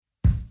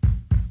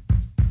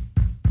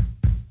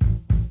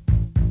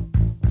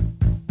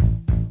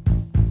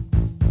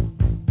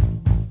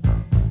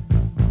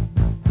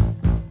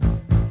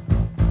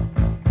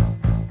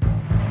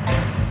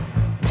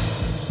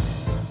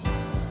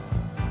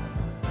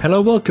Hello,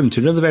 welcome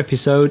to another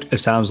episode of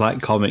Sounds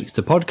Like Comics,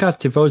 the podcast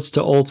devoted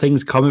to all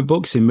things comic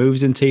books in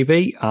movies and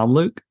TV. I'm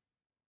Luke.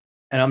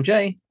 And I'm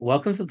Jay.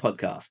 Welcome to the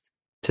podcast.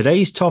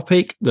 Today's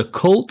topic, the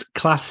cult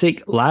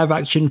classic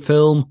live-action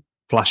film,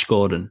 Flash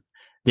Gordon.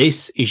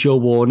 This is your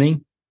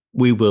warning.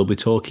 We will be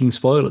talking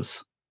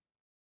spoilers.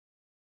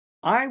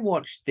 I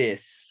watched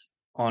this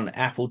on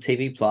Apple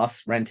TV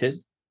Plus,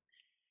 rented.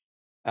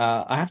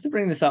 I have to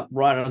bring this up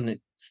right on the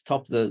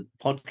top of the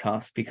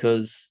podcast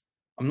because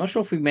I'm not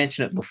sure if we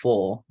mentioned it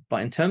before,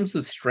 but in terms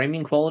of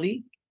streaming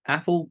quality,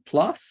 Apple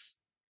Plus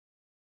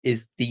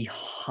is the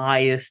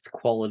highest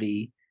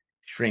quality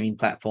streaming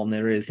platform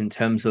there is in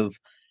terms of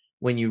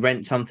when you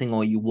rent something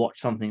or you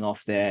watch something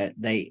off there,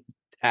 they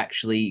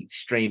actually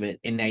stream it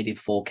in native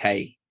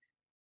 4K.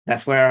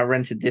 That's where I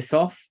rented this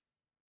off,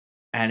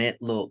 and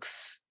it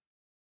looks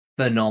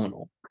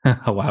phenomenal.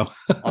 Oh, wow.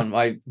 On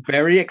my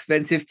very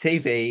expensive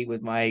TV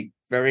with my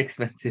very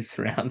expensive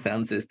surround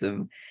sound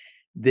system,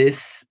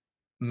 this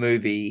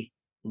movie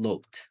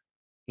looked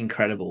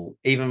incredible.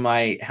 Even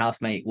my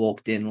housemate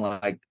walked in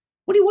like,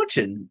 "What are you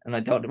watching?" And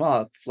I told him,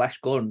 "Oh, Flash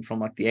Gordon from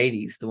like the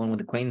 80s, the one with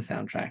the Queen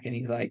soundtrack." And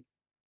he's like,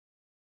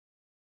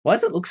 "Why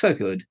does it look so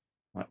good?"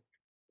 I'm like,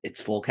 it's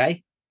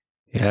 4K.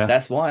 Yeah.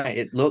 That's why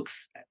it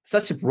looks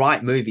such a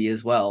bright movie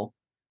as well.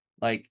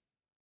 Like,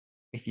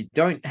 if you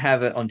don't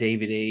have it on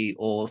DVD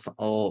or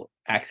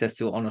access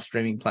to it on a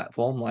streaming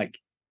platform, like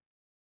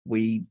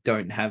we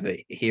don't have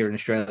it here in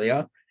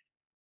Australia,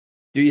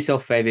 do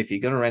yourself a favor. If you're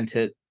going to rent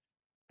it,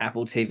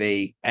 Apple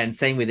TV, and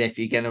same with if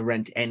you're going to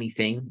rent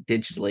anything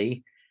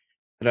digitally.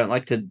 I don't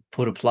like to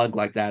put a plug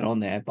like that on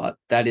there, but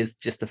that is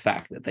just a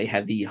fact that they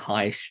have the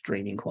highest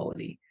streaming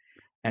quality.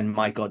 And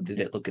my God, did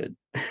it look good.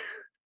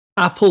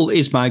 Apple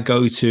is my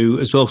go-to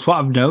as well. Because what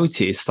I've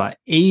noticed, like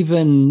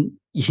even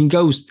you can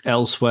go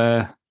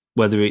elsewhere,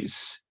 whether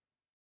it's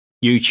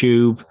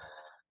YouTube,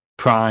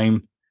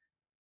 Prime,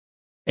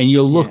 and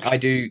you'll look. I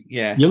do.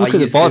 Yeah, You look I at the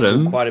use Google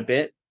bottom quite a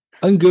bit.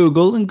 and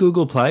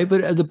Google Play,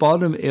 but at the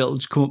bottom it'll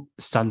just come up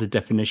standard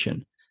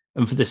definition.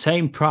 And for the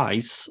same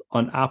price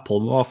on Apple,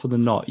 more often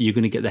than not, you're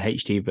going to get the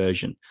HD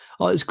version.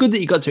 Oh, it's good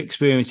that you got to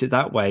experience it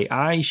that way.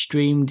 I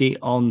streamed it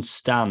on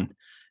Stan,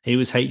 and it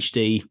was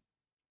HD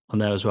on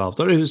there as well. I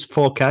thought it was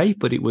 4K,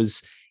 but it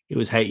was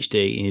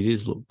HD, and it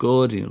does look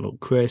good and it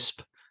looked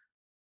crisp.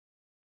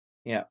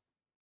 Yeah.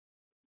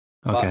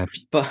 Okay,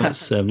 but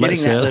let's getting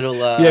that little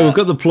yeah, we've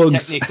got the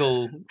plugs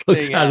technical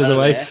plugs thing out of the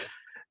way.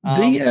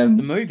 There,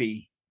 the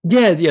movie.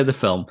 Yeah, the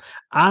film.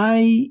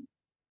 I've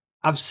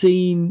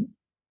seen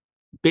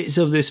bits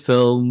of this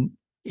film.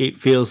 It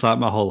feels like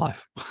my whole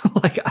life.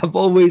 Like I've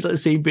always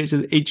seen bits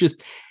of it.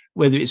 Just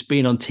whether it's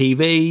been on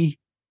TV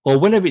or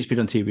whenever it's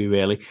been on TV,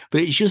 really. But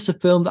it's just a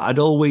film that I'd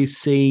always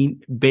seen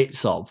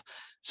bits of.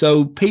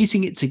 So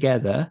piecing it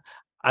together,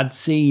 I'd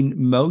seen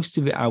most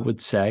of it, I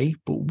would say.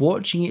 But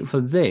watching it for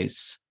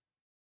this,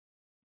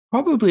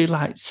 probably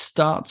like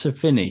start to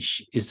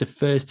finish, is the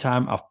first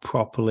time I've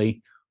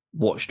properly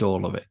watched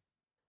all of it.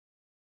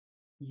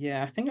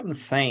 Yeah, I think I'm the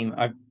same.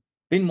 I've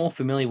been more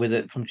familiar with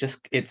it from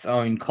just its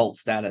own cult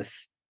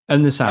status.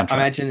 And the soundtrack. I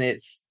imagine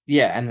it's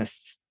and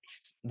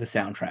the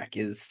soundtrack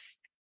is.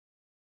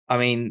 I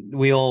mean,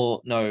 we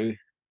all know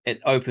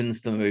it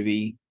opens the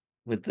movie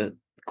with the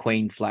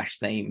Queen Flash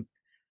theme,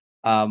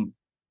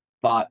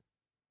 but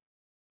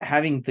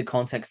having the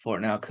context for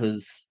it now,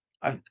 because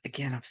I've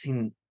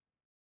seen.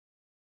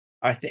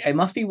 I think it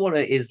must be what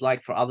it is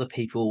like for other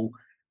people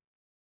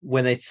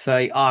when they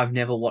say, "Oh, I've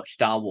never watched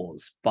Star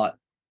Wars," but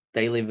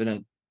they live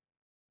in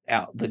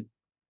the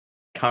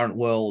current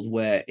world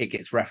where it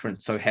gets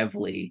referenced so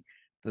heavily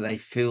that they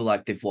feel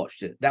like they've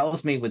watched it. That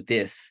was me with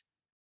this.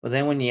 But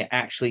then when you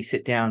actually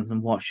sit down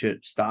and watch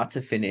it start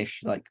to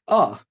finish, like,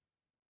 oh,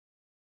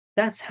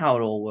 that's how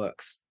it all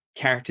works.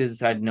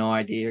 Characters I had no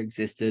idea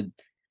existed,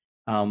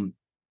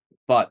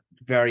 but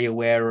very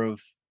aware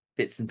of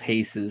bits and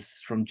pieces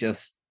from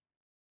just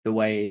the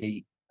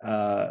way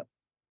our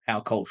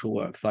culture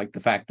works. Like the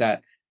fact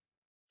that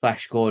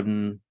Flash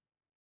Gordon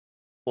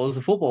was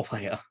a football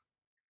player,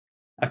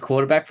 a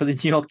quarterback for the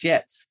New York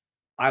Jets.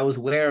 I was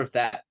aware of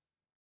that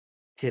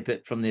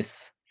tidbit from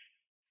this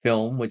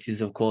film, which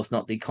is, of course,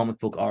 not the comic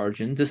book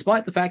origin,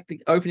 despite the fact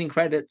the opening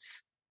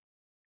credits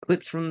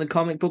clips from the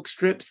comic book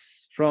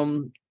strips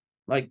from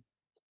like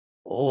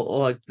or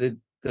like the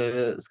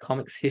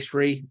comics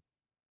history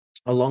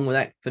along with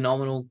that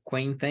phenomenal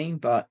Queen theme.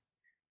 But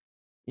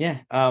yeah,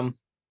 a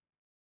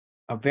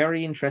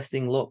very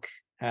interesting look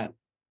at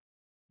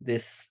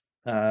this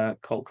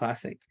cult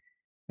classic.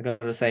 I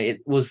gotta say,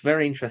 it was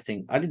very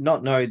interesting. I did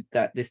not know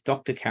that this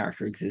Doctor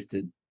character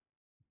existed,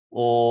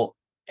 or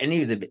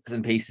any of the bits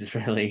and pieces,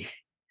 really.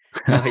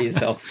 How about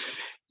yourself?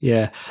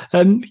 Yeah.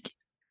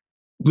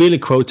 Really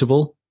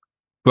quotable.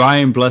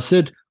 Brian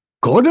Blessed,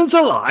 Gordon's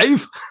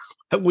alive.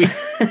 we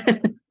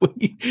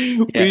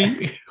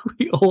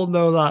all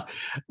know that.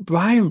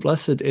 Brian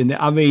Blessed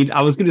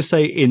I was going to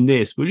say in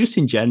this, but just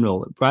in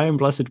general, Brian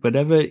Blessed,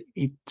 whenever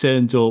he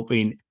turns up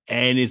in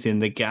anything,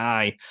 the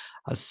guy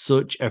has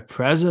such a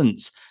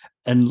presence.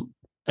 And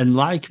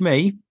like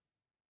me,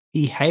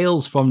 he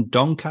hails from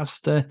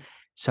Doncaster,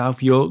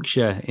 South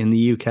Yorkshire in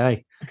the UK.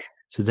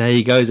 So there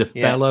he goes, a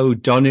fellow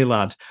Donny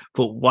lad.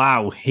 But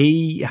wow,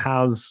 he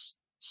has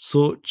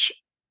such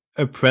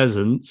a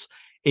presence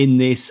in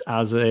this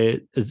as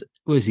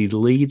was he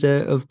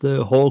leader of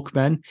the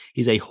Hawkmen?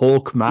 He's a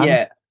Hawkman.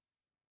 Yeah.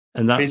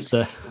 And that's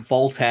Prince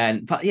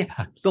Voltan. But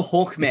yeah, the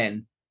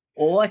Hawkmen.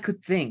 All I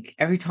could think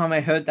every time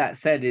I heard that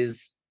said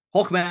is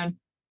Hawkman,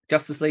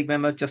 Justice League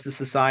member, Justice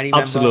Society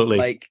member. Absolutely.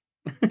 Like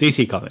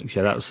DC Comics,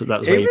 yeah, that's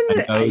where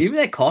even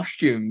their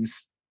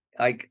costumes.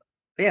 Like,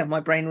 yeah, my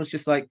brain was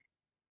just like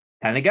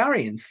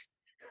Panagarians.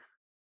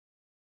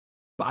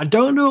 But I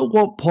don't know at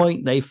what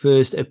point they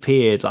first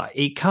appeared. Like,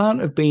 it can't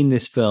have been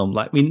this film.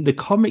 Like, I mean, the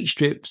comic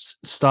strips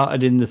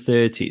started in the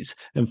 30s,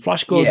 and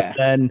Flash Gordon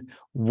then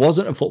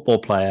wasn't a football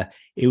player;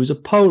 he was a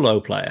polo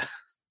player.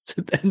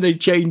 So then they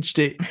changed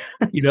it,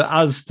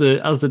 as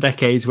the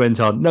decades went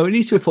on. No, it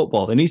needs to be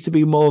football. It needs to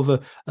be more of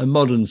a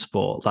modern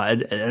sport.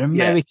 Like an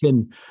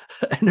American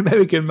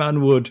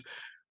man would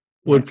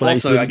play.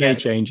 Also, I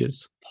guess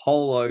changes.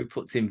 Polo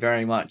puts him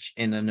very much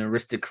in an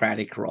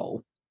aristocratic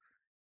role.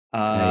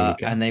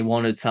 And they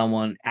wanted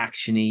someone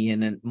actiony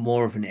and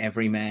more of an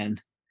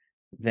everyman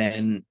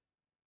than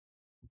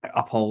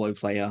a polo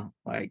player.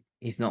 Like,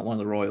 he's not one of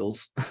the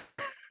royals.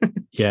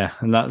 Yeah,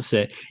 and that's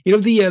it.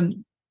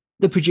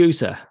 The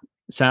producer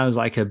sounds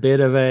like a bit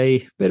of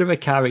a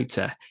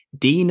character.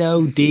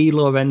 Dino De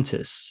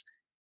Laurentiis.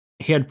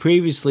 He had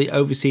previously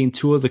overseen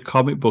 2 other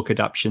comic book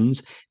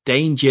adaptations,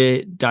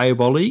 Danger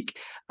Diabolique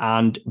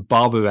and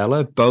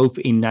Barbarella, both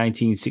in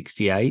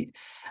 1968.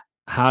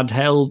 Had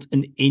held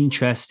an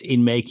interest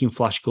in making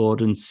Flash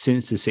Gordon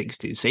since the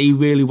 60s. So he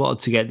really wanted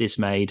to get this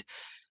made.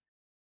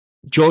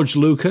 George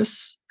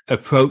Lucas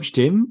approached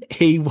him.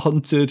 He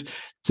wanted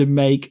to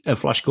make a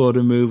Flash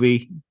Gordon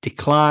movie,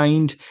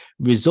 declined,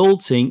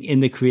 resulting in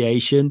the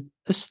creation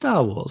of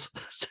Star Wars.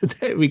 So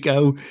there we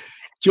go.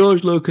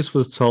 George Lucas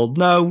was told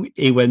no.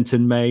 He went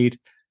and made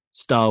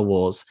Star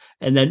Wars.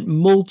 And then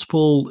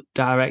multiple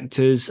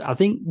directors, I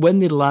think when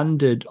they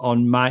landed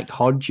on Mike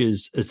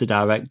Hodges as the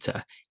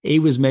director, he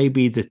was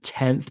maybe the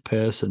 10th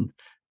person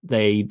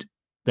they'd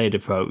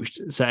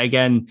approached. So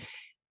again,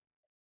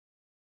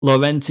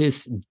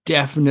 Laurentiis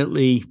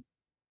definitely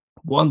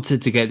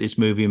wanted to get this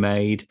movie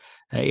made.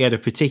 He had a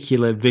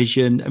particular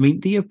vision. I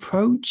mean, the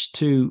approach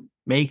to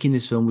making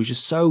this film was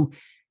just so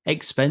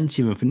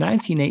expensive, and for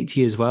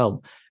 1980 as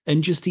well.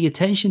 And just the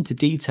attention to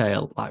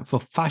detail, like for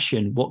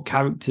fashion, what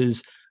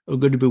characters are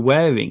going to be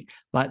wearing,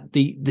 like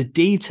the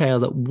detail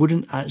that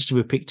wouldn't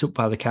actually be picked up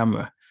by the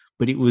camera,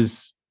 but it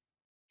was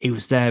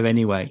there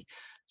anyway.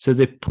 So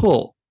they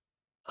put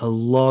a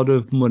lot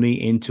of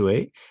money into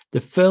it.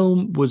 The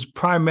film was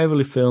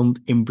primarily filmed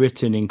in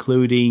Britain,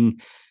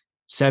 including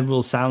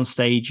several sound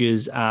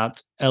stages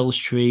at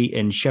Elstree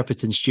and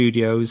Shepperton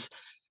Studios.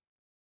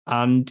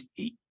 And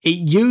it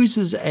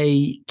uses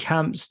a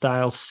camp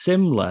style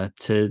similar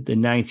to the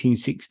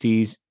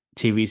 1960s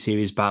TV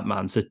series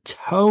Batman. So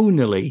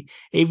tonally,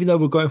 even though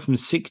we're going from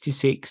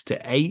 66 to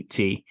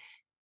 80,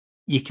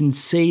 you can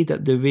see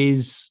that there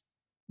is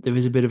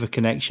a bit of a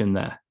connection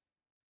there.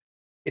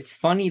 It's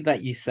funny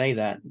that you say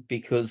that,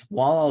 because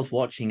while I was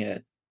watching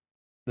it,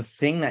 the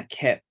thing that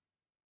kept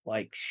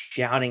like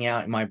shouting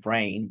out in my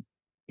brain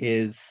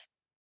is,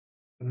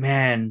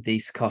 man,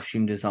 these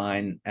costume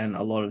design and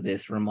a lot of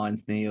this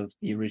reminds me of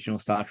the original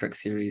Star Trek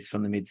series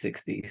from the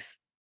mid-60s.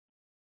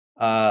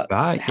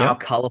 How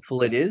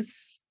colorful it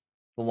is,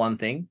 for one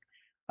thing.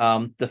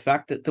 The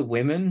fact that the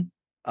women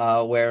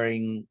are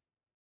wearing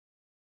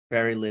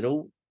very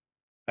little,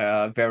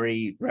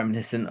 very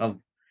reminiscent of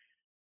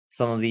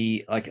some of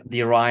the, like,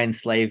 the Orion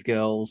slave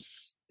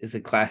girls is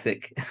a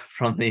classic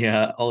from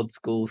the old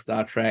school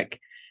Star Trek.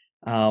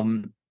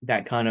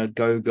 That kind of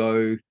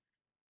go-go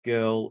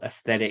girl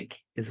aesthetic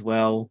as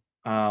well.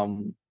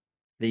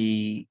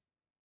 It's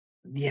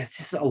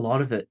just a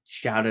lot of it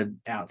shouted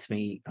out to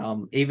me.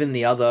 Even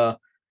the other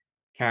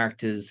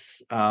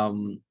characters,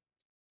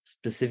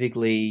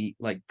 specifically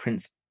like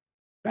Prince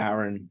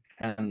Baron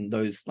and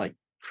those like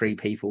tree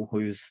people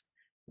whose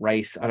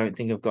race I don't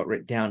think I've got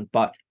written down,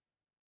 but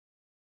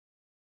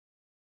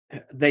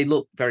they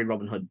look very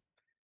Robin Hood.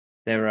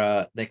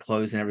 Their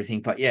clothes and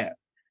everything. But yeah,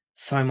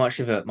 so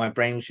much of it, my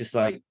brain was just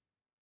like,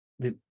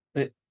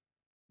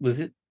 was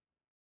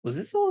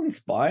this all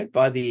inspired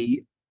by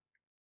the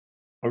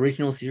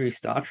original series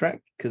Star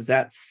Trek? Because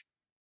that's,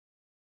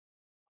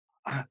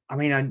 I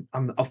mean,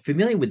 I'm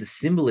familiar with the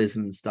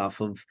symbolism and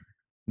stuff of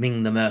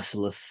Ming the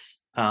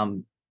Merciless,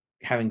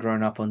 having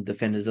grown up on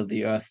Defenders of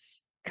the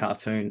Earth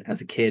cartoon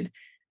as a kid.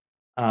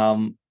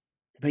 But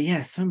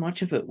yeah, so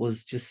much of it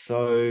was just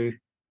so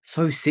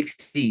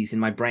 60s in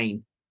my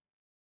brain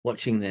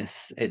watching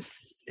this.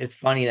 It's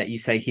funny that you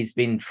say he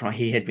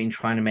had been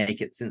trying to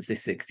make it since the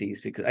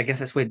 60s, because I guess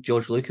that's where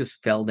George Lucas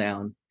fell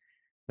down,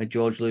 where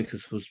George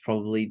Lucas was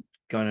probably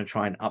going to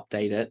try and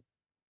update it.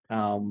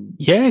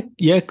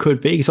 Yeah,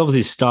 could be, because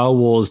obviously Star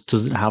Wars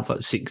doesn't have that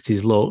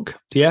 60s look.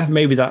 Yeah,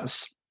 maybe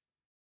that's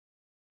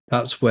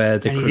where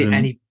they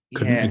couldn't.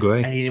 Couldn't Yeah,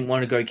 agree. and he didn't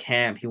want to go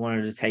camp. He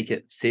wanted to take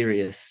it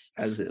serious,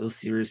 as it was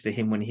serious for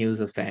him when he was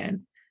a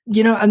fan.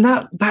 And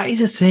that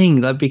is a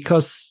thing, like,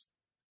 because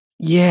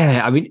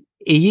yeah, I mean,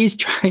 he is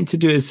trying to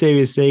do a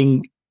serious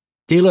thing.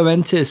 De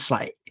Laurentiis,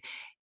 like,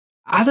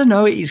 I don't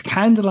know, it's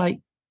kind of like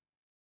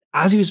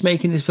as he was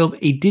making this film,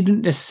 he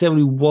didn't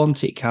necessarily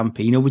want it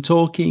campy. We're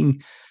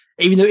talking,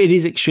 even though it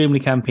is extremely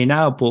campy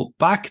now, but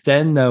back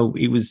then, though,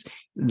 it was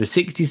the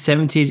 60s,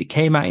 70s. It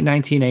came out in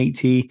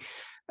 1980.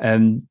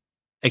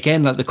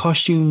 Again, like the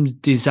costumes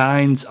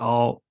designs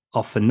are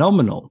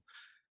phenomenal.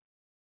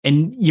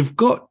 And you've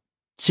got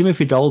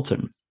Timothy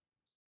Dalton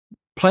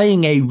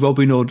playing a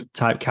Robin Hood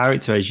type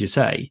character, as you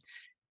say,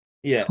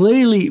 Yeah,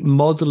 clearly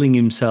modeling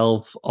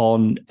himself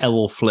on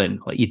Errol Flynn.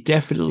 Like you're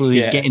definitely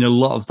yeah, getting a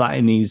lot of that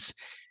in his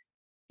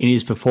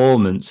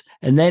performance,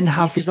 and then yeah.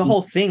 having Because the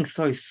whole thing's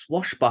so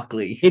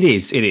swashbuckly. it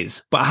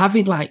is, but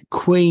having like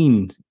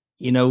Queen,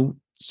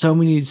 so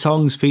many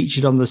songs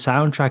featured on the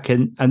soundtrack,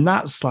 and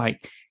that's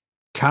like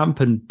camp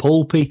and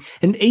pulpy,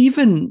 and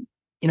even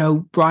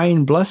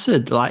Brian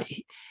Blessed,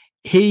 like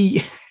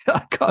he.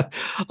 I got,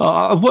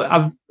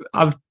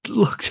 I've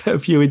looked at a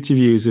few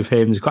interviews with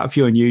him. There's quite a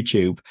few on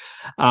YouTube,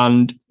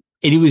 and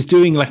he was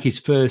doing like his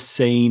first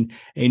scene,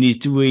 and he's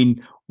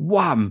doing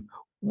wham,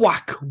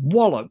 whack,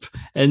 wallop,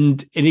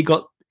 and he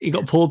got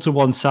pulled to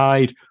one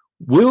side.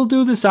 We'll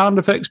do the sound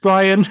effects,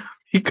 Brian,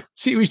 because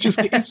he was just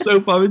getting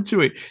so far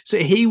into it. So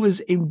he was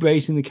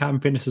embracing the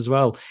campiness as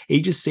well.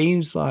 He just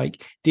seems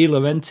like De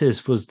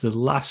Laurentiis was the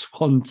last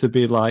one to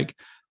be like,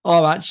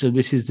 oh, actually,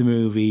 this is the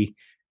movie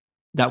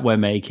that we're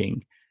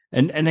making.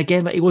 And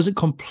again, like, he wasn't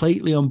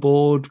completely on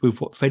board with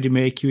what Freddie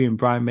Mercury and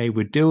Brian May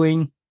were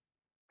doing.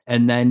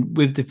 And then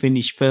with the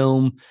finished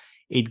film,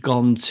 he'd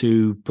gone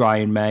to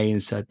Brian May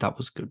and said that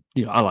was good.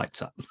 I liked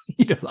that.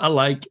 Yeah, I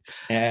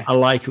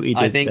like what he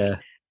I did think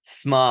there.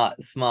 smart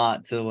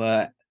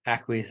to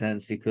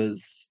acquiescence,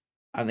 because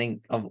I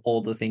think of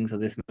all the things of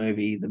this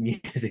movie, the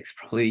music's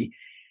probably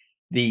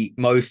the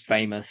most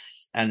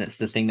famous, and it's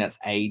the thing that's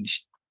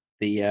aged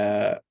the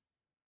I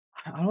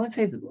don't want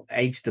to say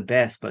aged the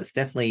best, but it's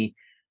definitely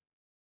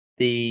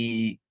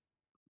the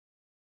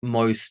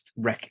most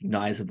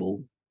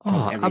recognizable from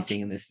Oh, everything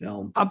in this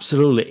film.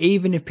 absolutely.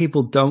 Even if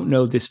people don't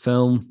know this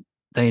film,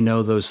 they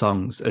know those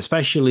songs,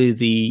 especially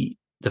the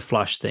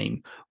Flash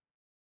theme.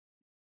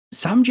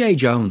 Sam J.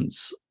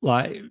 Jones,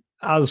 like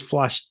as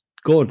Flash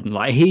Gordon,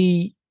 like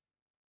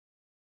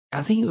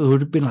I think it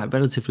would have been like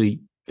relatively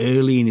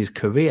early in his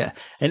career.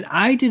 And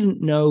I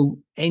didn't know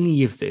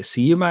any of this.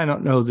 So you might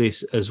not know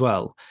this as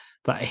well.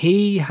 That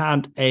he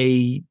had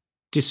a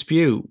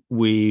dispute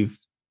with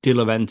De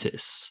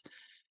Laurentiis.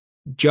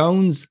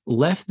 Jones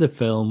left the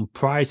film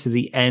prior to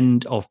the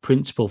end of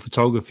principal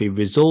photography,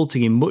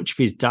 resulting in much of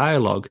his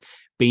dialogue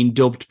being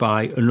dubbed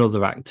by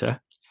another actor.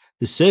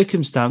 The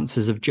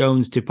circumstances of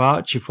Jones'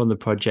 departure from the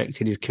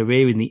project in his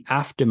career in the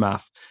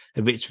aftermath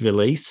of its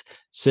release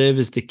serve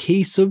as the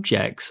key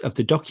subjects of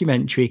the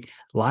documentary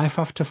Life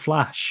After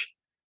Flash,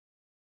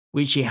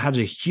 which he had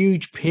a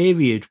huge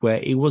period where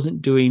he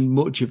wasn't doing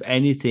much of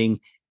anything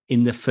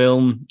in the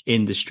film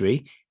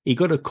industry. He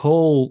got a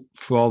call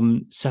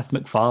from Seth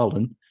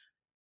MacFarlane,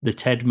 the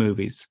Ted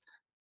movies,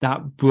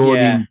 that brought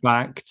Yeah, him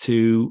back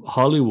to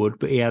Hollywood,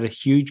 but he had a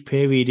huge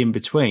period in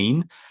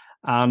between.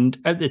 And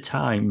at the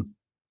time,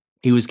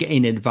 he was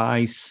getting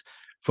advice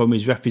from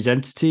his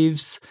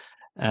representatives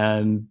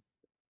um,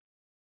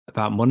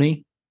 about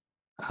money,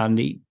 and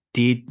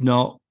he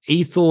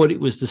thought it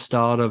was the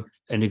start of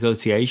a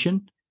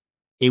negotiation.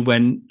 He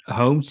went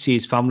home to see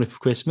his family for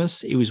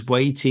Christmas. He was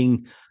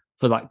waiting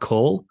for that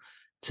call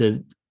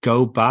to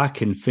go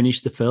back and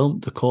finish the film.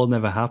 The call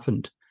never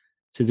happened.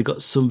 So they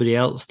got somebody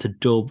else to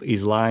dub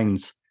his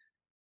lines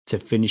to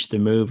finish the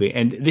movie.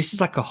 And this is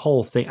like a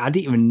whole thing. I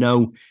didn't even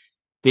know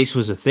this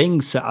was a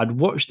thing. So I'd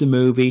watched the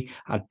movie,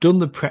 I'd done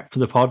the prep for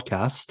the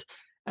podcast,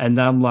 and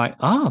I'm like,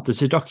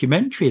 there's a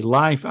documentary,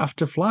 Life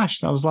After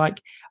Flash. And I was like,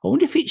 I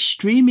wonder if it's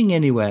streaming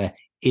anywhere.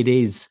 It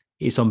is.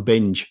 It's on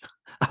Binge.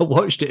 I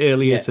watched it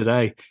earlier yeah.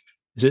 today.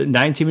 It's a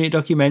 90-minute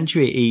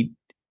documentary.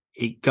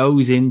 It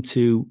goes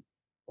into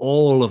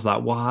all of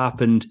that, what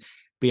happened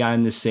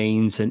behind the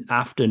scenes and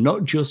after,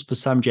 not just for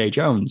Sam J.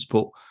 Jones,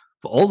 but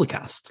for all the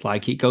cast.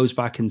 Like it goes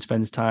back and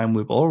spends time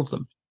with all of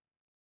them.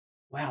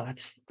 Wow,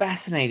 that's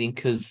fascinating,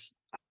 because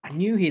I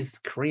knew his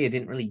career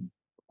didn't really,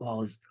 well,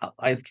 was,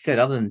 like I said,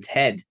 other than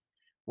Ted,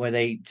 where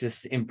they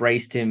just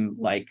embraced him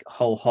like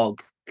whole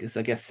hog. Because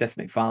I guess Seth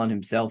MacFarlane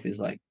himself is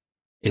like,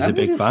 Is a that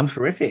movie big was fan.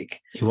 terrific.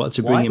 He wanted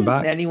to bring Why him didn't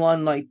back.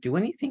 anyone like do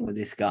anything with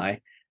this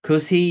guy?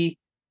 Because he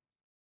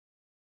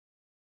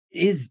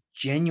is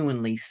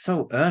genuinely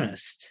so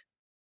earnest,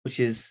 which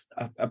is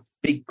a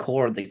big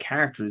core of the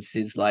characters.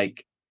 Is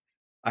like,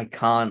 I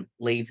can't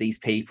leave these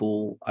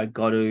people. I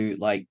got to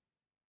like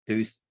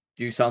do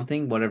do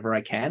something, whatever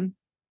I can.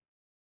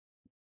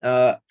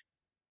 Uh,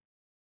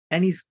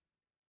 and he's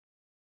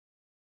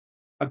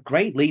a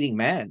great leading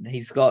man.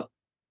 He's got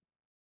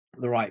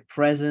the right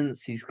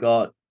presence. He's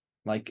got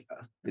like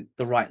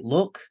the right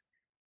look.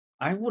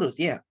 I would have,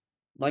 yeah,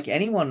 like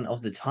anyone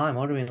of the time,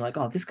 I would have been like,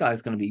 oh, this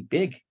guy's going to be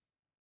big.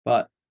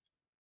 But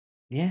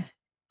yeah,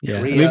 Yeah,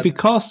 I mean Korea,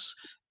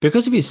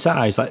 because of his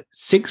size, like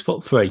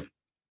 6'3",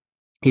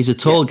 he's a yeah,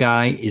 tall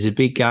guy, he's a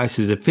big guy,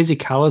 so there's a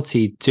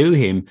physicality to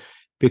him.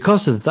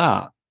 Because of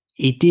that,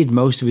 he did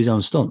most of his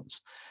own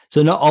stunts.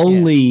 So not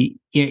yeah, only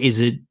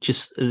is it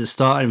just at the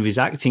start of his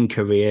acting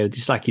career,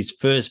 this is like his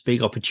first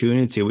big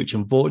opportunity, which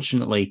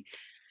unfortunately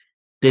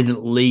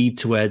didn't lead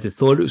to where they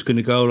thought it was going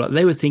to go. Like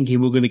they were thinking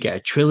we're going to get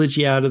a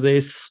trilogy out of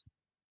this.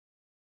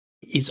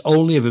 It's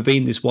only ever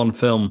been this one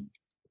film,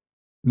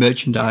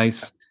 yeah.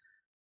 merchandise,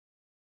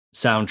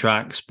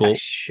 soundtracks, That but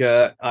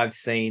shirt I've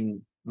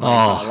seen my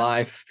entire oh,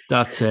 life.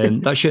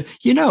 that should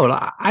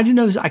like, I didn't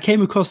know this. I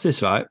came across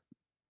this right.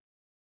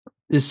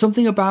 There's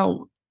something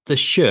about the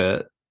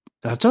shirt.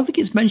 I don't think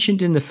it's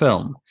mentioned in the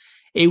film.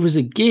 It was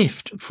a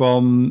gift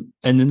from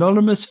an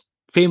anonymous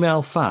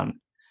female fan.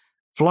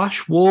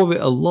 Flash wore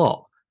it a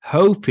lot,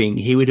 hoping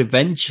he would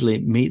eventually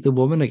meet the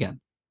woman again.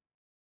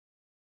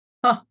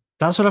 Huh,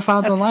 That's what I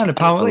found that's online. kind of sweet.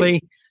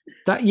 Apparently,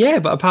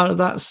 but apparently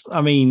that's.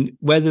 I mean,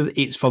 whether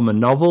it's from a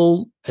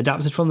novel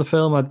adapted from the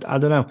film, I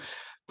don't know.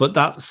 But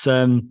that's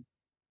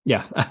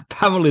yeah.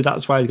 Apparently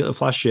that's why he's got the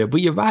Flash shirt. But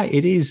you're right.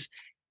 It's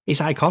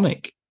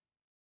iconic.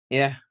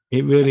 Yeah,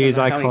 It I really don't is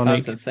know how many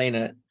times iconic. I've seen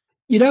it.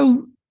 You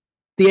know,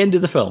 the end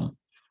of the film.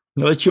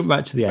 Now, let's jump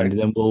back to the end, Right.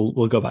 and then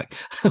we'll go back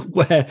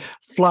where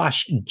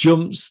Flash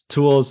jumps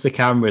towards the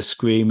camera,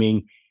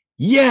 screaming,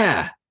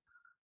 "Yeah!"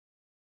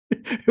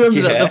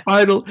 Remember that Yeah,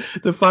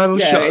 the final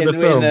yeah. shot of In the the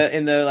in film. the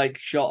in the like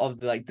shot of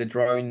the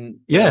drone,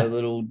 the Yeah,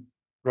 little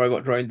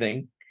robot drone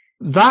thing.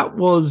 that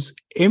was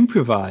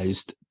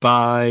improvised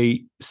by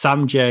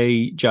Sam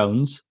J.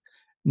 Jones.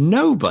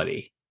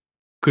 Nobody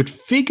could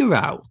figure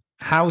out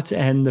how to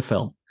end the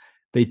film.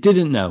 They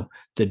didn't know.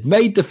 They'd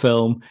made the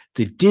film,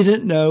 they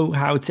didn't know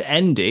how to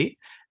end it.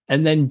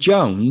 And then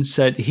Jones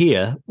said,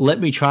 "Here, let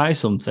me try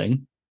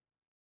something."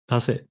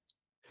 That's it.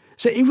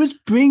 So it was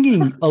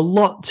bringing a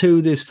lot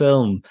to this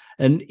film.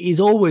 And he's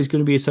always going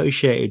to be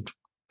associated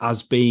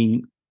as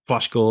being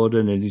Flash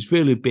Gordon, and he's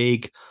really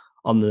big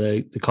on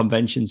the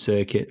convention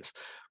circuits.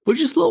 But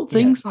just little Yeah,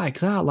 things like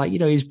that, like,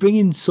 he's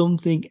bringing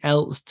something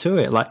else to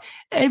it. Like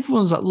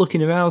everyone's like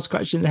looking around,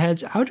 scratching their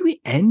heads. How do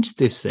we end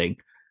this thing?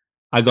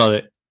 I got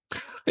it.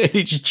 And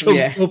he just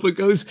yeah, jumps up and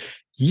goes,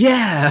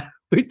 "Yeah,"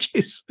 which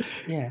is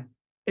yeah.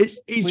 it's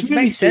Which really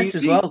makes sense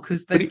as well cheesy,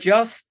 because but it,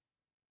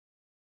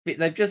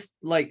 they've just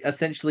like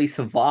essentially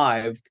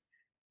survived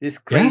this yeah,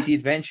 crazy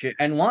adventure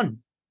and won.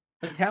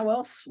 Like, how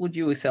else would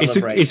you it's a,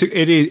 celebrate?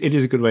 it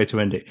is a good way to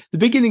end it. The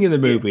beginning of the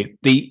Yeah, movie,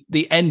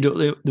 the end,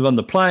 they're on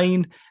the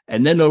plane,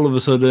 and then all of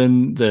a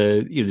sudden,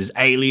 there's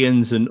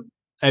aliens and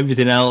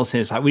everything else,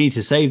 and it's like we need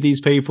to save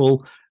these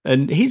people.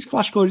 And his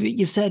Flash Gordon,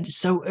 you've said, is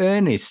so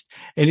earnest,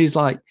 and he's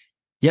like,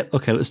 "Yep,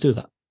 okay, let's do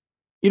that."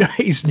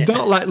 He's yeah,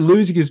 not like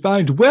losing his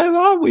mind. Where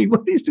are we?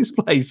 What is this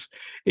place?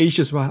 He's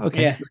just right.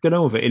 Okay, yeah, let's get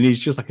on with it. And he's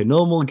just like a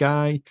normal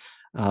guy,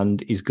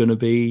 and he's gonna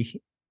be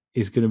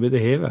the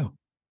hero.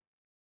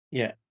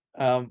 yeah.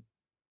 Um,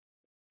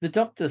 the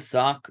Dr.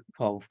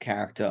 Zarkov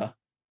character,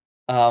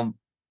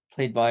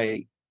 played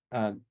by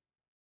uh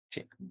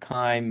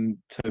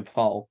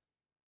Topol.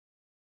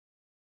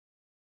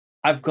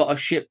 I've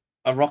got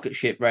a rocket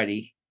ship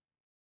ready,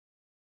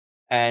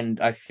 and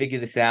I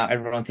figured this out.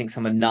 Everyone thinks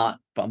I'm a nut,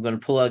 but I'm going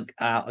to pull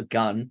out a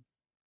gun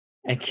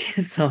and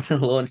get someone to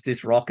launch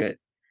this rocket.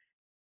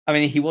 I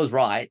mean, he was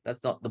right.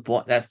 That's not the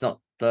point. That's not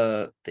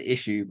the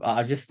issue.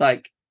 I'm just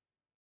like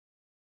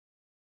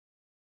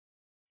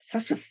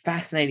such a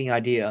fascinating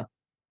idea.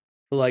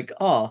 For like,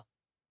 oh,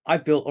 I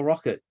built a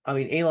rocket. I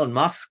mean, Elon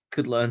Musk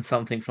could learn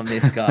something from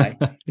this guy.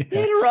 He Yeah,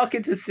 had a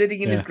rocket just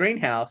sitting in his yeah,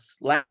 greenhouse,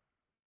 like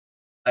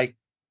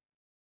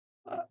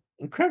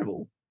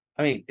incredible.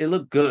 I mean, it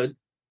looked good.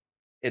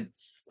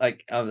 It's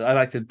like I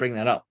like to bring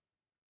that up.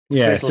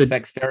 yeah. Special So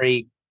effects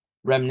very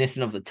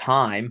reminiscent of the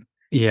time,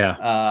 yeah,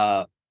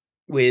 uh,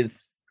 with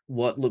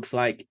what looks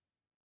like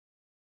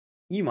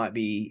you might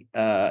be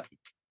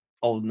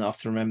old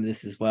enough to remember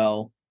this as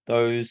well.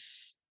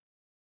 Those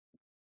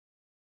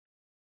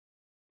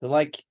the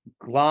like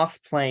glass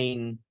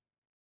plane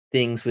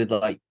things with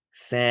like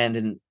sand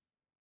and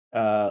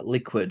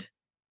liquid.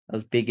 That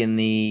was big in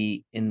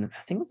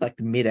I think it was like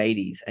the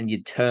mid-80s, and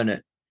you'd turn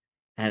it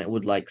and it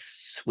would like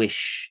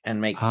swish and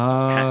make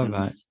right.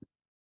 patterns.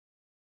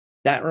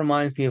 That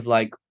reminds me of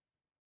like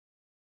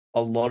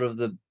a lot of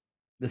the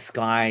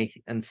sky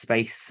and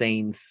space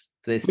scenes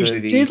for this Which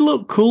did movie.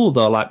 look cool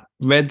though, like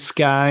red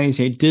skies.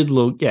 It did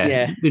look, yeah,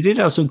 Yeah, they did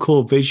have some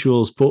cool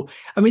visuals. But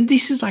I mean,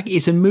 this is like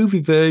it's a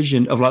movie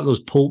version of like those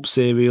pulp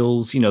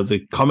serials,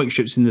 the comic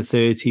strips in the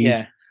 30s.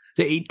 yeah,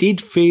 So it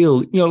did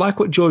feel, like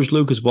what George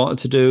Lucas wanted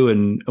to do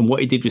and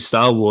what he did with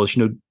Star Wars,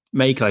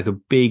 make like a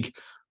big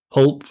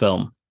pulp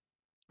film.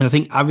 And I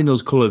think having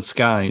those colored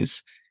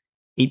skies,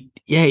 it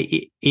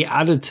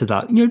added to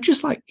that.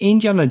 Just like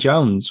Indiana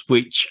Jones,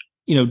 which,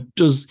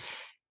 does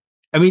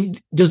I mean,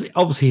 does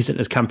obviously isn't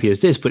as campy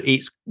as this, but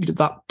it's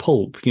that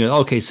pulp.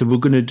 Okay, so we're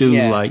going to do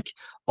yeah, like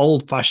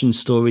old-fashioned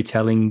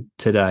storytelling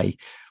today,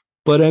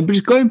 but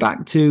just going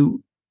back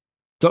to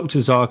Dr.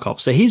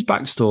 Zarkov. So his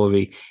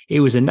backstory, he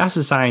was a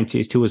NASA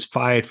scientist who was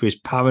fired for his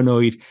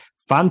paranoid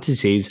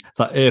fantasies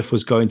that Earth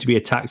was going to be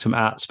attacked from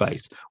outer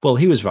space. Well,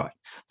 he was right.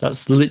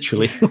 That's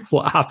literally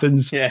what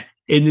happens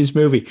in this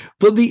movie.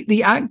 But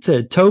the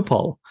actor,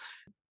 Topol,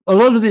 a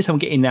lot of this I'm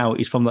getting now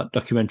is from that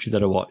documentary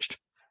that I watched.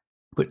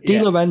 But De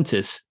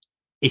Laurentiis,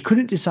 he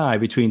couldn't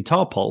decide between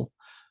Topol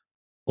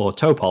or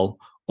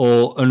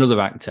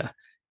another actor.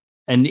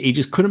 And he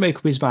just couldn't make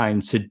up his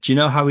mind. So do you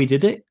know how he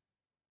did it?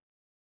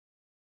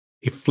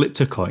 He flipped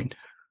a coin.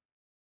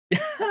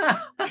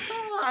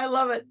 I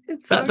love it.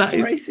 It's so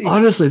crazy.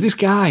 Honestly, this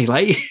guy,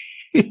 like,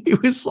 he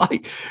was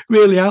like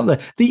really out there.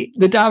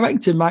 The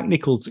director, Mike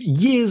Nichols,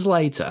 years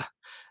later,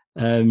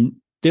 De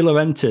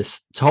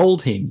Laurentiis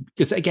told him,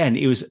 because again,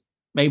 it was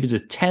maybe the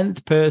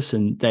 10th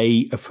person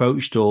they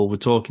approached or were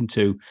talking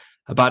to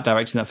about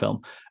directing that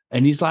film.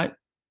 And he's like,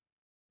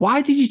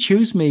 why did you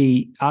choose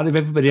me out of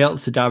everybody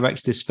else to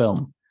direct this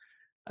film?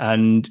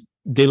 And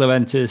De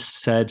Laurentiis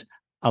said,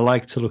 I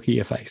like to look at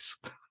your face.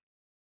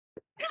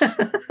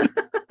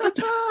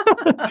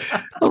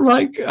 I'm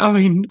like, I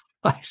mean,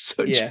 like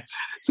such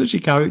a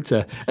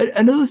character.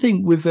 Another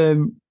thing with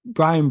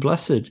Brian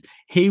Blessed,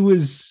 he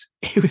was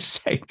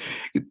saying,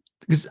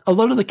 because a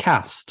lot of the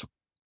cast,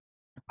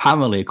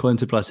 apparently, according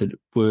to Blessed,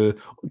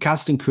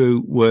 cast and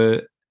crew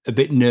were a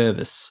bit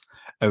nervous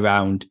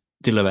around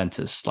De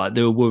Laurentiis. Like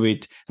they were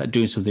worried that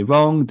doing something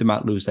wrong, they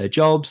might lose their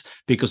jobs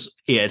because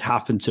it had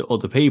happened to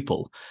other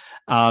people.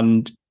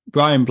 And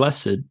Brian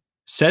Blessed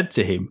said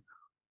to him,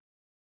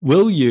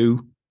 will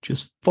you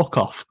just fuck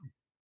off?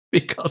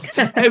 Because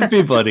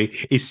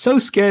everybody is so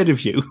scared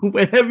of you.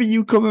 Whenever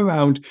you come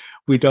around,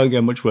 we don't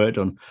get much work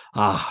done.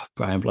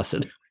 Brian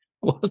Blessed.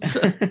 What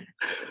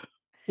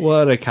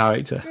a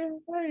character.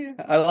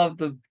 I love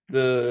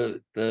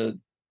the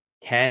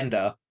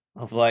candor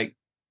of like,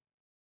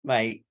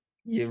 mate,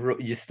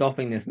 you're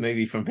stopping this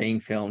movie from being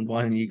filmed.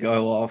 Why don't you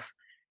go off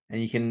and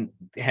you can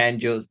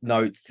hand your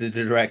notes to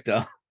the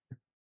director?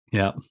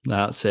 Yeah,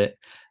 that's it.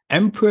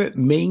 Emperor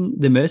Ming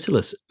the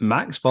Merciless,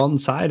 Max von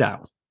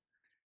Sydow,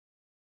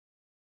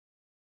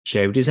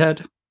 shaved his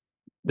head.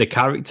 The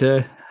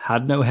character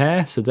had no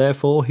hair, so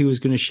therefore he was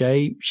going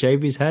to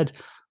shave his head.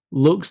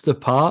 Looks the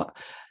part.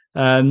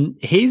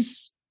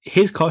 His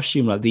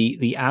costume, like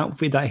the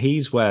outfit that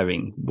he's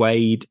wearing,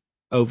 weighed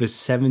over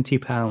 70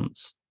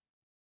 pounds.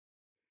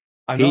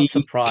 I'm not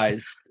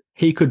surprised.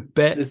 He could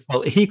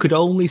he could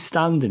only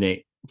stand in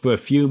it for a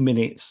few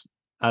minutes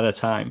at a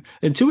time.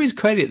 And to his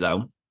credit,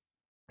 though,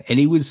 and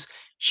he was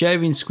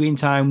sharing screen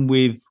time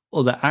with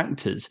other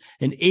actors,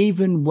 and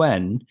even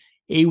when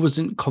he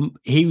wasn't,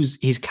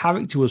 his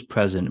character was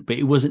present, but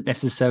he wasn't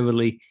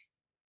necessarily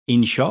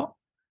in shot.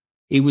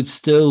 He would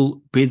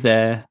still be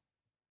there,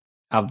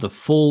 have the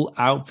full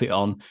outfit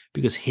on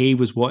because he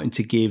was wanting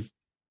to give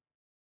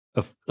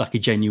a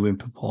genuine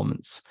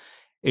performance.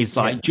 It's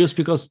like, just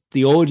because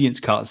the audience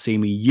can't see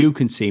me, you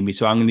can see me.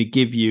 So I'm going to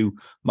give you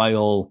my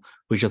all,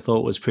 which I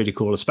thought was pretty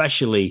cool,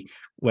 especially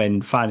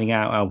when finding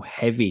out how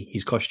heavy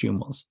his costume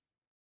was.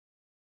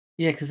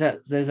 Yeah, because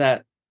there's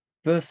that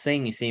first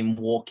scene you see him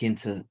walk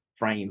into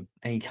frame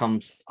and he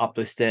comes up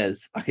those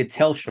stairs. I could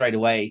tell straight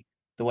away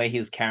the way he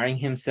was carrying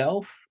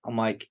himself. I'm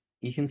like,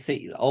 you can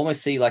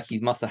almost see like he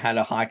must have had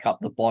to hike up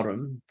the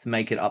bottom to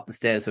make it up the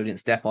stairs so he didn't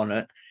step on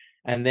it.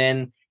 And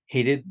then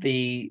he did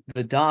the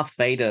Darth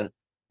Vader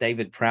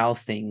David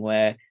Prowse thing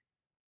where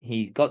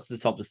he got to the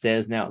top of the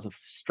stairs. Now it's a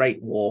straight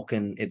walk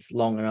and it's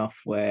long enough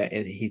where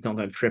he's not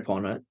going to trip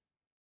on it.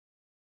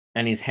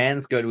 And his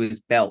hands go to his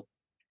belt.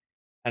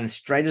 And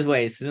straight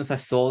away, as soon as I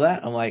saw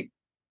that, I'm like,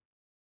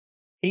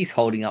 he's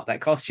holding up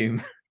that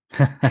costume.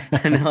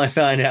 And then I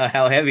find out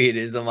how heavy it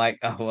is. I'm like,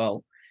 oh,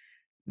 well,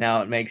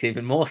 now it makes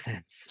even more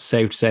sense.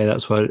 Safe to say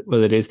that's what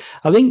it is.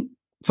 I think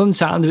from the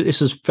sound of it,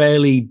 this was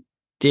fairly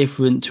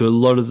different to a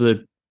lot of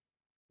the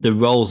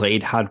roles that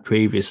he'd had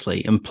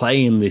previously, and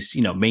playing this,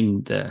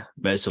 Ming the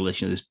Merciless,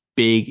 this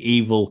big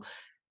evil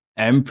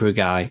emperor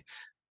guy,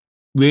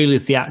 really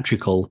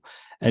theatrical,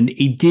 and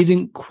he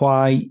didn't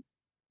quite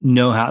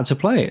know how to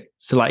play it.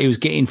 So like he was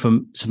getting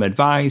from some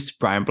advice,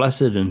 Brian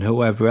Blessed and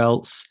whoever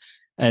else,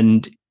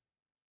 and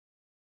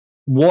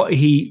what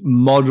he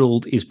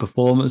modeled his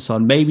performance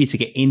on, maybe to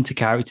get into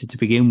character to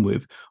begin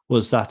with,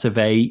 was that of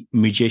a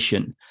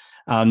magician.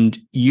 And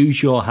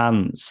use your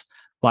hands.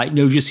 Like,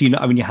 just so you're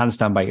not having your hands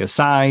stand by your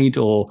side,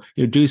 or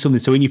do something.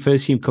 So when you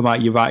first see him come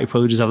out, you're right, he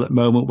probably just have that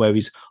moment where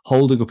he's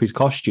holding up his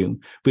costume,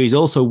 but he's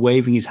also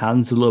waving his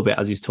hands a little bit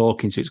as he's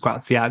talking. So it's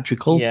quite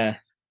theatrical. Yeah.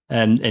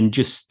 And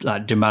just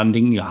like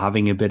demanding,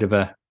 having a bit of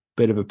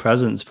a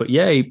presence. But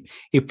yeah,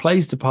 he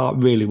plays the part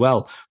really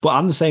well. But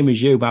I'm the same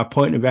as you. My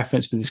point of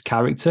reference for this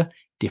character,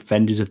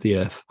 Defenders of the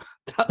Earth.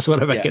 That's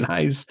what I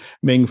recognize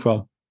Ming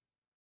from.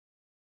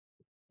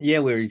 Yeah,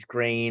 where he's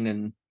green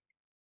and,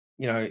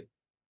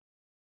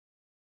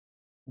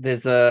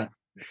 there's I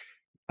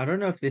don't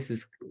know if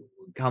this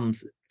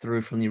comes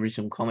through from the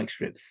original comic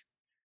strips.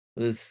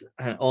 Or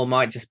it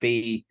might just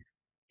be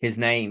his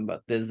name,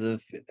 but there's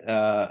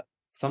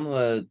some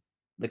of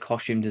the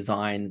costume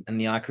design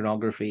and the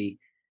iconography.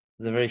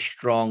 There's a very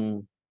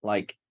strong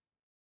like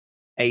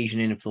Asian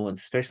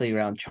influence, especially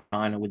around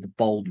China with the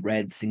bold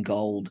reds and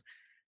gold.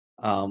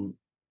 I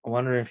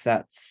wonder if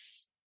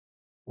that's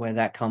where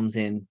that comes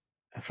in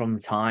from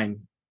the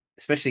time,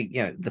 especially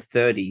the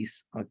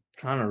 30s. I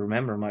kind of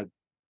remember my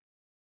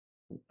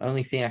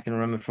only thing I can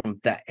remember from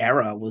that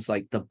era was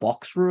like the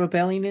Boxer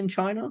Rebellion in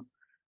China.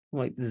 I'm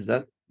like, is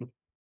that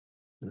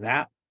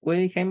where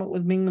he came up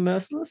with Ming the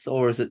Merciless,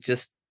 or is it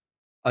just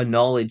a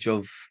knowledge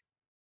of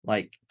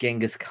like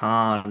Genghis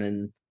Khan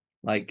and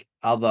like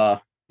other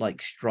like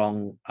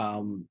strong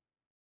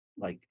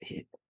like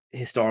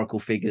historical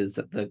figures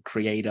that the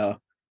creator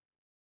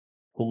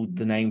pulled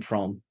the name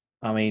from?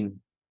 I mean,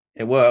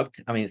 it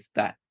worked. I mean, it's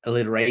that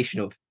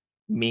alliteration of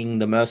Ming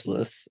the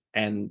Merciless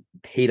and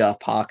Peter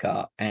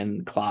Parker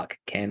and Clark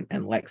Kent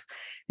and Lex.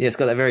 Yeah, it's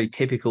got that very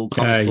typical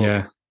comic book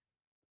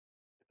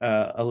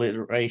Yeah.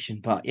 alliteration.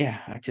 But yeah,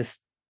 I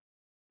just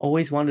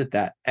always wondered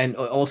that. And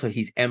also,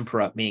 he's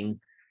Emperor Ming,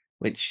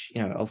 which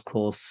of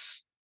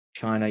course,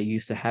 China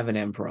used to have an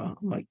emperor. I'm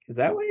like, is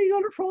that where you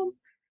got it from?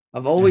 Yeah.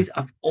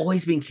 I've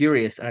always been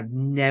curious, and I've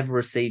never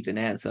received an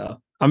answer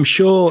I'm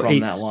sure from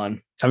that it's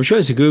one. I'm sure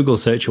it's a Google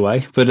search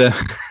away, but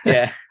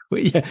Yeah,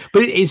 but yeah,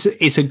 but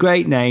it's a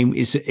great name.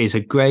 It's a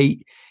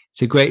great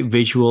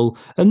visual,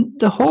 and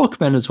the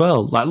Hawkmen as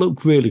well. Like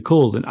look really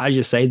cool, and I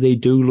just say they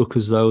do look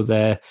as though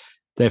they're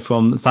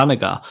from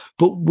Thanagar.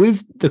 But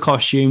with the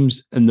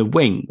costumes and the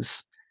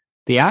wings,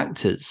 the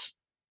actors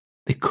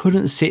they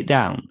couldn't sit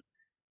down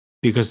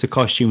because the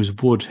costumes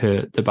would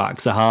hurt the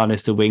backs, the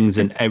harness, the wings,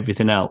 and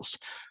everything else.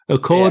 yeah,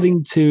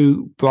 According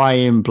to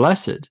Brian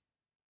Blessed,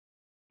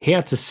 he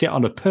had to sit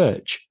on a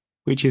perch,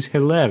 which is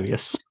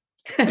hilarious.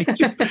 Like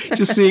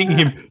just seeing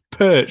him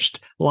perched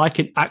like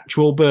an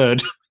actual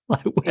bird,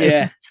 like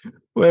yeah,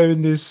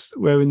 wearing this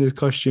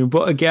costume.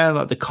 But again,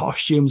 like the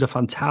costumes are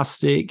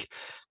fantastic.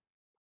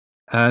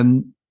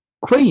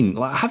 Queen,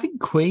 like having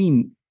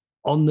Queen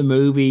on the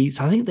movies,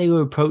 I think they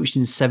were approached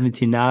in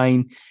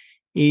 '79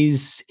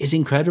 is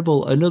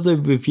incredible. Another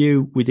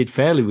review we did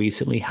fairly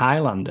recently,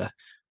 Highlander,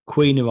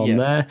 Queen are on yeah,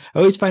 there. I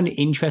always find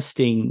it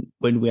interesting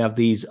when we have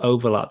these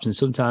overlaps and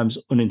sometimes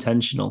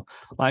unintentional.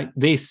 Like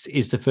this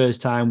is the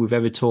first time we've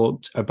ever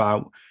talked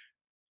about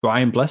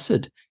Brian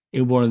Blessed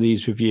in one of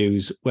these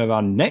reviews, where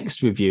our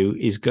next review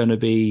is going to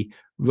be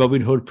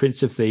Robin Hood,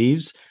 Prince of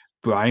Thieves.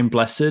 Brian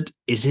Blessed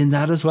is in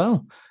that as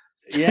well.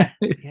 yeah,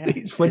 yeah.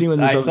 It's funny when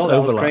there's I those thought that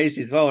was overlaps.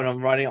 crazy as well. And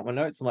I'm writing up my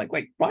notes. I'm like,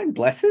 wait, Brian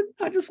Blessed?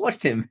 I just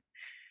watched him.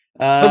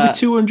 Over Uh,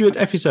 200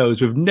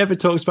 episodes, we've never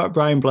talked about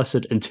Brian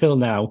Blessed until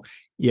now.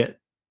 Yet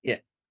yeah,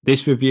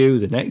 this review,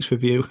 the next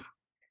review.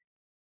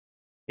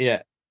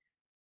 yeah,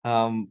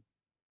 um,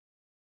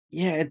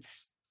 yeah.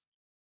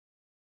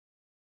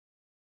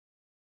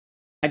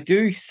 I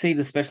do see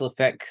the special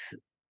effects,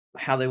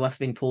 how they must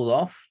have been pulled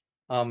off.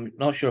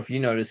 Not sure if you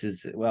notice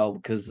as well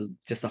because of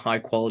just the high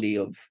quality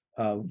of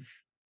the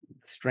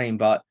stream,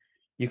 but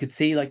you could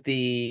see like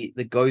the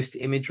ghost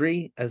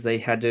imagery as they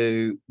had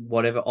to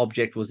whatever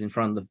object was in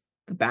front of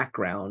the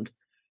background.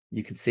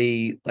 You could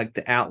see like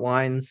the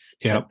outlines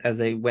Yeah. as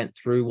they went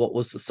through what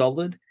was the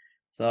solid.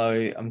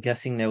 So I'm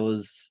guessing it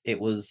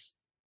was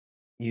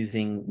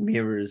using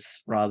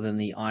mirrors rather than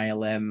the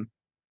ILM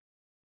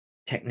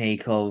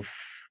technique of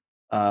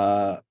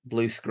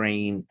blue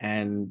screen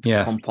and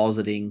Yeah.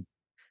 compositing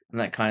and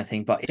that kind of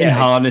thing. But And yeah, it's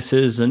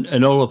harnesses and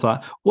all of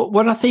that.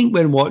 What I think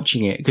when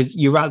watching it, because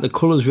you're right, the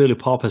colours really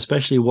pop,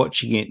 especially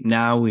watching it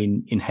now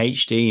in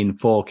HD in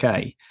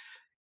 4K.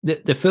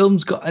 The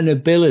film's got an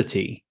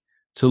ability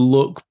to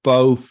look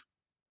both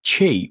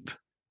cheap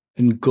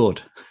and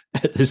good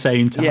at the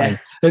same yeah, time.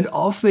 And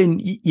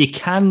often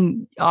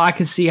I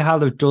can see how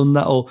they've done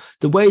that, or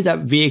the way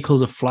that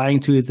vehicles are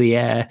flying through the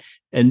air,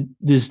 and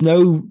there's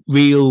no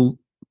real.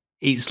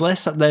 It's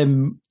less that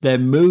they're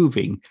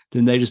moving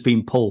than they're just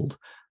being pulled.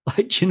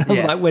 Like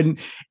yeah, like when.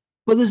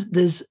 Well,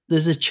 there's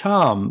a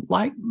charm,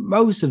 like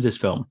most of this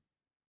film.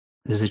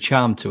 There's a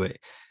charm to it.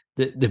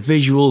 The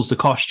visuals, the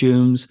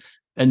costumes,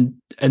 and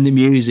the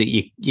music.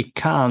 You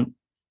can't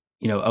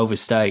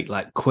overstate.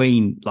 Like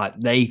Queen, like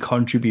they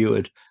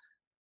contributed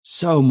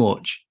so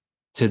much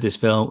to this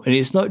film. And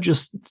it's not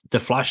just the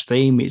Flash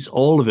theme, it's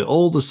all of it,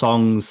 all the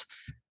songs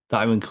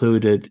that are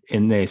included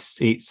in this.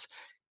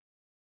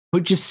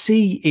 But just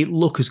see it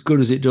look as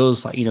good as it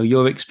does, like,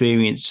 your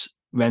experience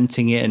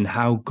renting it and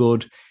how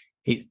good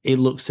it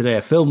looks today.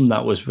 A film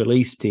that was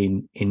released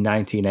in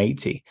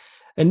 1980.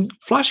 And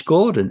Flash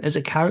Gordon, as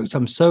a character,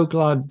 I'm so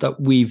glad that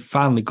we've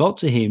finally got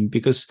to him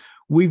because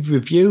we've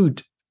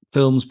reviewed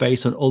films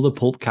based on other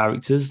pulp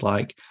characters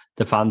like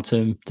the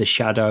Phantom, the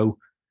Shadow,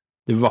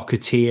 the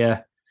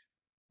Rocketeer,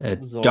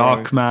 Zorro.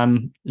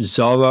 Darkman,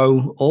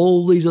 Zorro,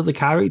 all these other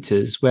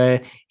characters.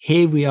 Where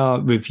here we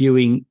are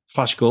reviewing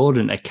Flash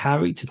Gordon, a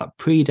character that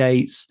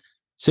predates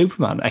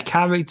Superman, a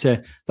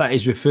character that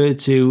is referred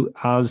to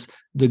as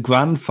the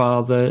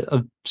grandfather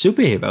of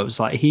superheroes.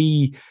 Like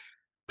he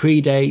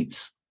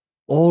predates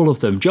all of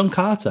them. John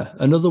Carter,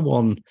 another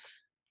one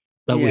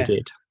that we Yeah,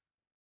 did.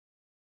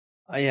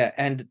 yeah,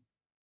 and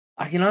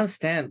I can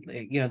understand.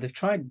 They've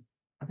tried.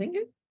 I think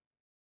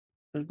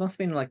it must have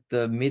been like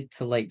the mid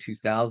to late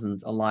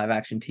 2000s, a live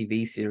action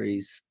TV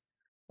series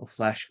of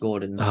Flash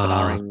Gordon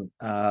starring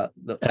the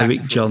actor Eric who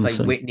played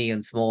Johnson. Whitney in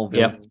Smallville.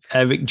 Yep,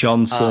 Eric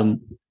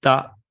Johnson.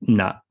 That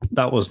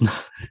was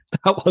not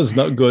that was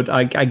not good.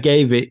 I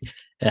gave it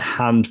a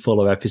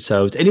handful of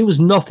episodes, and it was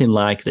nothing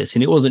like this,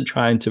 and it wasn't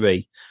trying to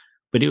be,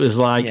 but it was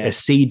like a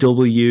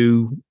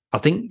CW. I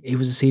think it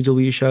was a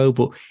CW show,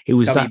 but it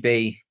was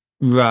WB.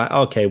 Right.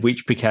 Okay,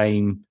 which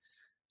became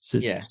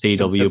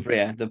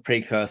CW. The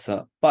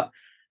precursor. But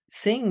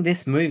seeing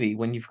this movie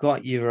when you've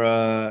got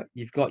your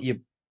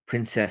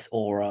Princess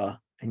Aura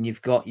and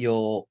you've got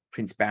your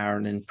Prince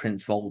Baron and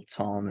Prince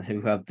Volton,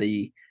 who have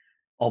the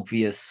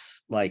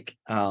obvious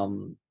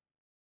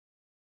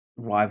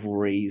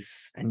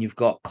rivalries, and you've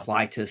got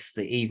Clytus,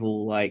 the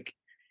evil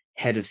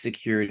head of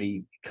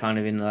security, kind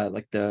of in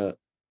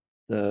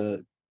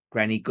the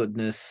Granny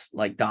Goodness,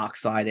 Dark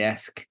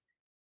Side-esque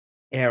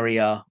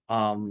area.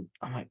 I'm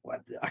like,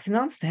 what? I can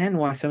understand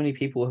why so many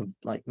people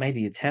have made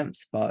the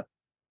attempts, but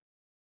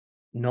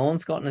no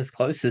one's gotten as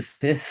close as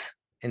this.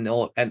 And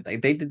they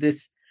did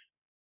this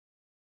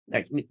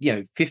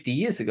 50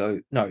 years ago.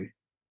 No,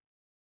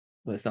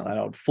 well, it's not that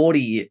old.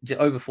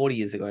 Over 40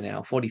 years ago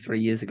now. 43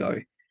 years ago.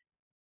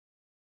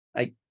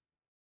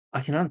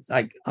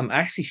 I'm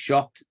actually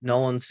shocked no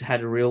one's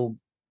had a real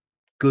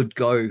good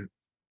go,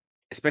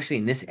 especially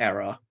in this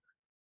era,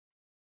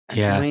 and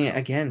doing it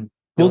again,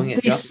 doing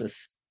it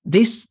justice.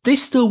 This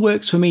still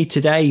works for me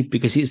today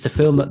because it's the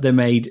film that they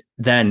made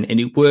then, and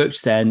it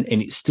works then,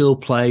 and it still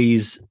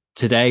plays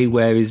today.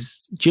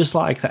 Whereas, just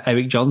like that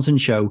Eric Johnson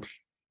show,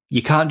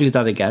 you can't do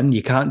that again.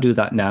 You can't do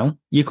that now.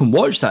 You can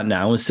watch that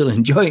now and still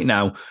enjoy it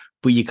now,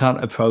 but you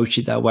can't approach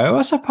it that way. Or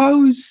I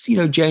suppose,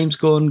 James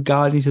Gunn,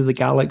 Guardians of the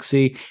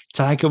Galaxy,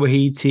 Taika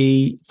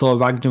Waititi, Thor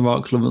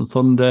Ragnarok, Love and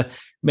Thunder,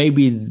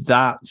 maybe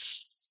that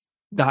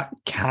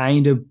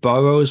kind of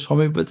borrows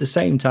from it, but at the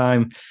same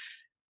time,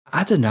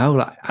 I don't know.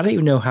 I don't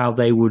even know how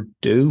they would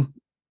do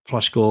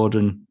Flash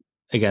Gordon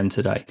again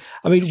today.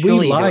 I mean,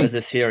 surely we liked it as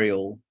a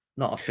serial,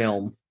 not a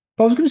film.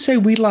 But I was going to say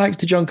we liked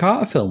the John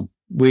Carter film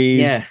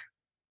with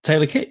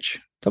Taylor Kitsch.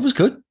 That was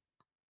good.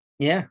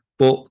 Yeah,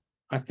 but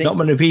I think not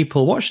many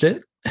people watched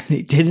it, and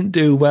it didn't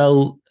do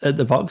well at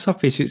the box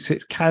office.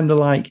 It's kind of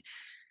like,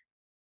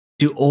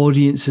 do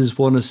audiences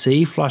want to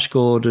see Flash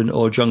Gordon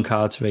or John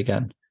Carter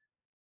again?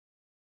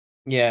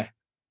 Yeah,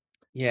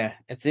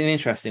 it's an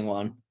interesting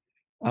one.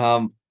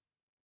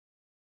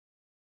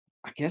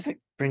 I guess it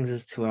brings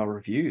us to our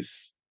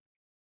reviews.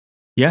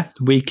 Yeah,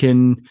 we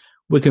can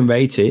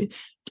rate it.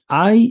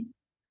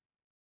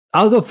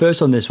 I'll go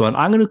first on this one.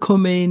 I'm going to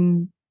come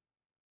in.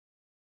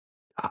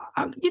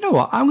 You know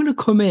what? I'm going to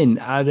come in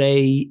at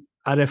a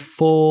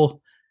 4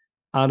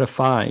 out of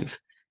 5.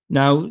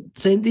 Now,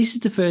 saying this is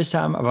the first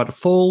time I've had a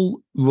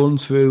full run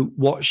through,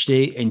 watched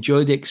it,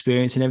 enjoyed the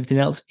experience, and everything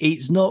else.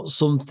 It's not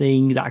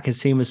something that I can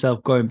see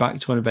myself going back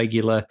to on a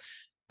regular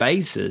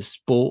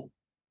basis, but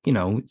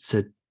it's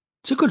a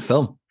good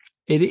film.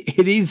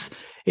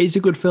 It's a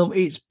good film.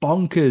 It's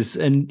bonkers,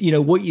 and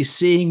what you're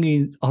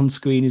seeing on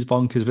screen is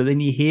bonkers. But then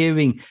you're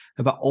hearing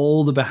about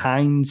all the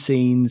behind the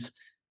scenes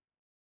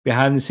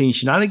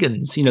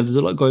shenanigans. There's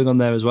a lot going on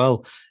there as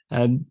well.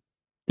 The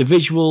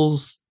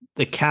visuals,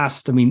 the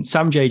cast. I mean,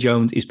 Sam J.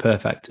 Jones is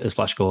perfect as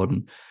Flash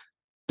Gordon.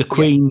 The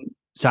Queen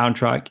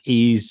soundtrack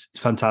is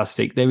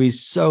fantastic. There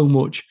is so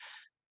much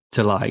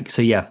to like.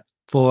 So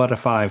 4 out of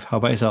 5. How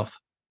about yourself?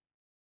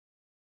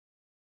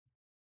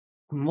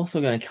 I'm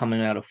also going to come in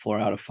out of 4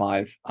 out of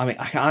 5. I mean,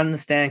 I can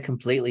understand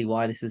completely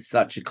why this is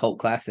such a cult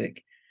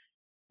classic.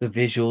 The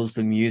visuals,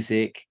 the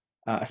music,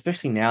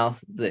 especially now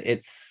that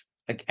it's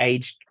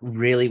aged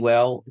really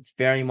well. It's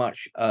very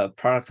much a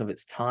product of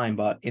its time,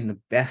 but in the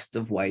best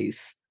of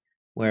ways.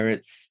 Where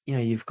it's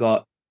you've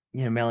got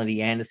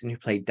Melody Anderson who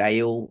played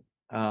Dale,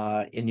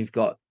 and you've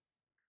got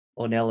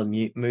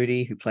Ornella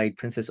Moody who played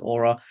Princess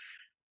Aura.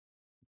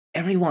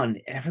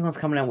 Everyone's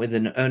coming out with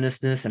an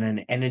earnestness and an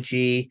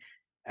energy.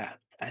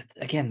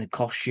 Again, the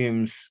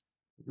costumes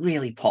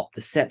really pop.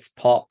 The sets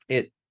pop.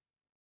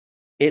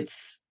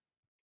 It's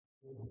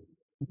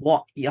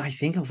what I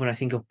think of when I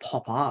think of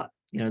pop art.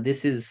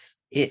 This is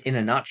it in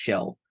a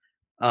nutshell.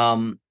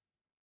 That,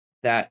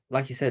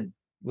 like you said,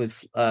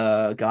 with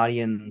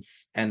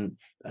Guardians and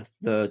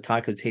the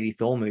Taika Waititi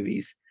Thor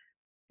movies,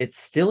 it's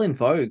still in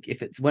vogue.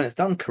 When it's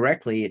done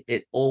correctly,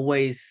 it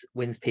always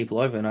wins people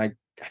over, and I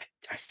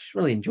just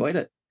really enjoyed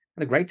it.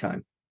 Had a great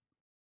time.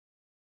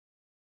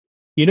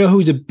 You know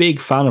who's a big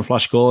fan of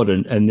Flash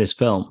Gordon and this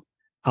film?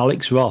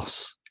 Alex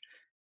Ross.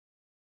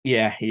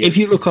 Yeah, if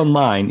you look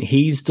online,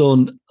 he's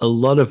done a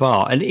lot of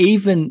art, and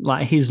even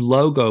like his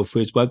logo for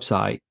his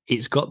website,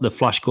 it's got the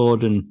Flash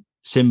Gordon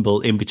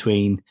symbol in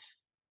between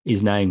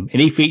his name,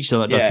 and he features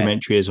on that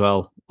documentary as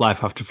well,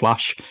 Life After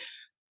Flash.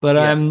 But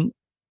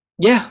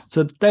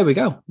so there we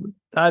go.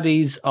 That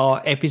is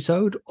our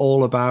episode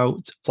all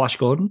about Flash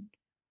Gordon.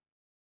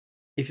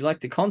 If you'd like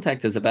to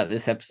contact us about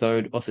this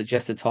episode or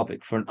suggest a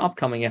topic for an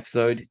upcoming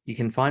episode, you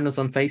can find us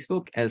on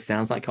Facebook as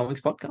Sounds Like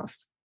Comics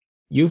Podcast.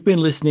 You've been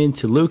listening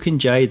to Luke and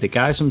Jae, the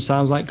guys from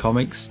Sounds Like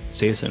Comics.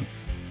 See you soon.